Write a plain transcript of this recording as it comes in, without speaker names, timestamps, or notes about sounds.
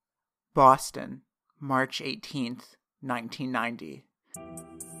Boston, March 18th, 1990.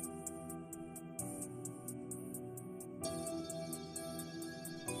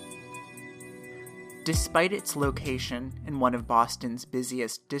 Despite its location in one of Boston's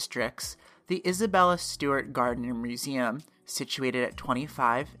busiest districts, the Isabella Stewart Gardner Museum, situated at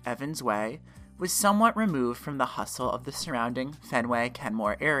 25 Evans Way, was somewhat removed from the hustle of the surrounding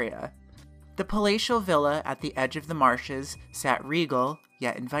Fenway-Kenmore area. The palatial villa at the edge of the marshes sat regal,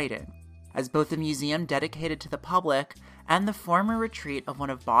 yet inviting, as both a museum dedicated to the public and the former retreat of one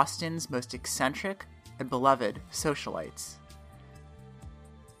of Boston's most eccentric and beloved socialites.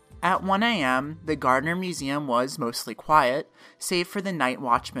 At 1 a.m., the Gardner Museum was mostly quiet, save for the night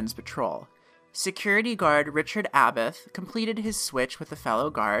watchman's patrol. Security guard Richard Abbott completed his switch with a fellow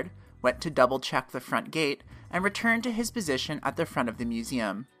guard, went to double-check the front gate, and returned to his position at the front of the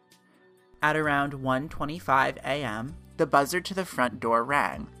museum. At around 1:25 a.m., the buzzer to the front door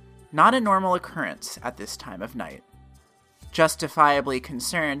rang. Not a normal occurrence at this time of night. Justifiably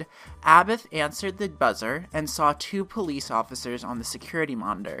concerned, Abbott answered the buzzer and saw 2 police officers on the security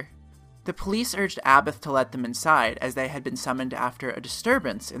monitor. The police urged Abbott to let them inside as they had been summoned after a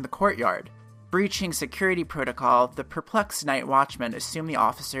disturbance in the courtyard. Breaching security protocol, the perplexed night watchman assumed the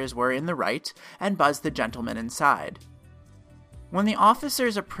officers were in the right and buzzed the gentleman inside. When the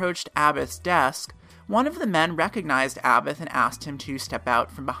officers approached Abbott's desk, one of the men recognized Abbott and asked him to step out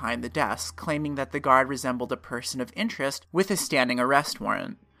from behind the desk, claiming that the guard resembled a person of interest with a standing arrest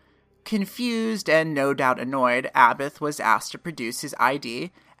warrant. Confused and no doubt annoyed, Abbott was asked to produce his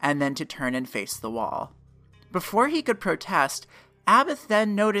ID and then to turn and face the wall. Before he could protest, Abbott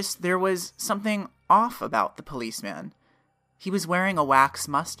then noticed there was something off about the policeman. He was wearing a wax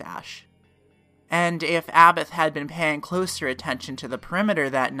mustache. And if Abbott had been paying closer attention to the perimeter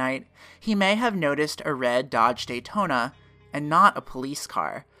that night, he may have noticed a red Dodge Daytona, and not a police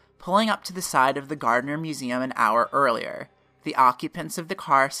car, pulling up to the side of the Gardner Museum an hour earlier, the occupants of the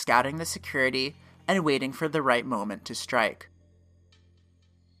car scouting the security and waiting for the right moment to strike.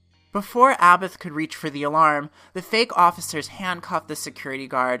 Before Abbott could reach for the alarm, the fake officers handcuffed the security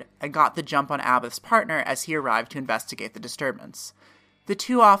guard and got the jump on Abbott's partner as he arrived to investigate the disturbance. The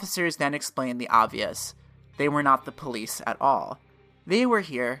 2 officers then explained the obvious. They were not the police at all. They were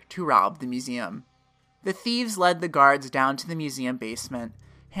here to rob the museum. The thieves led the guards down to the museum basement,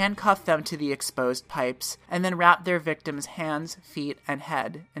 handcuffed them to the exposed pipes, and then wrapped their victims' hands, feet, and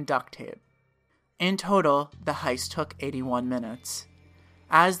head in duct tape. In total, the heist took 81 minutes.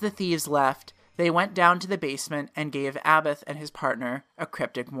 As the thieves left, they went down to the basement and gave Abbott and his partner a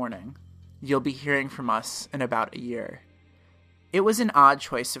cryptic warning. "You'll be hearing from us in about a year." It was an odd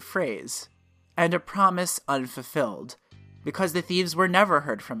choice of phrase, and a promise unfulfilled, because the thieves were never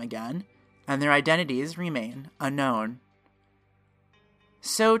heard from again, and their identities remain unknown.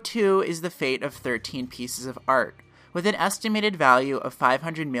 So too is the fate of 13 pieces of art, with an estimated value of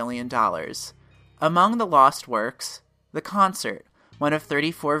 $500 million. Among the lost works, the concert, one of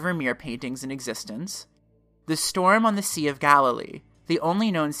 34 Vermeer paintings in existence, the storm on the Sea of Galilee, the only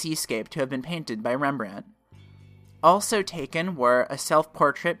known seascape to have been painted by Rembrandt. Also taken were a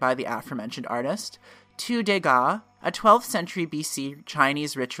self-portrait by the aforementioned artist, 2 Degas, a 12th century BC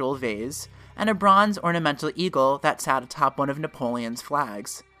Chinese ritual vase, and a bronze ornamental eagle that sat atop one of Napoleon's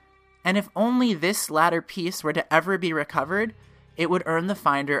flags. And if only this latter piece were to ever be recovered, it would earn the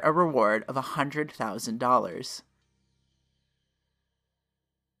finder a reward of $100,000.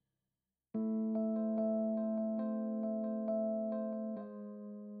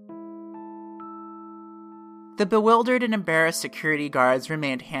 The bewildered and embarrassed security guards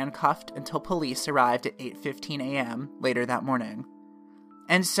remained handcuffed until police arrived at 8:15 a.m. later that morning,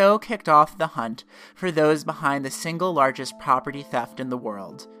 and so kicked off the hunt for those behind the single largest property theft in the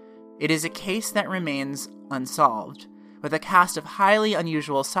world. It is a case that remains unsolved, with a cast of highly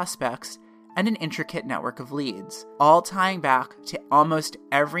unusual suspects and an intricate network of leads, all tying back to almost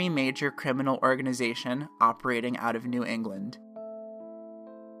every major criminal organization operating out of New England.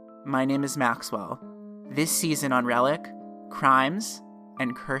 My name is Maxwell. This season on Relic, Crimes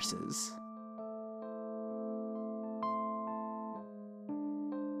and Curses.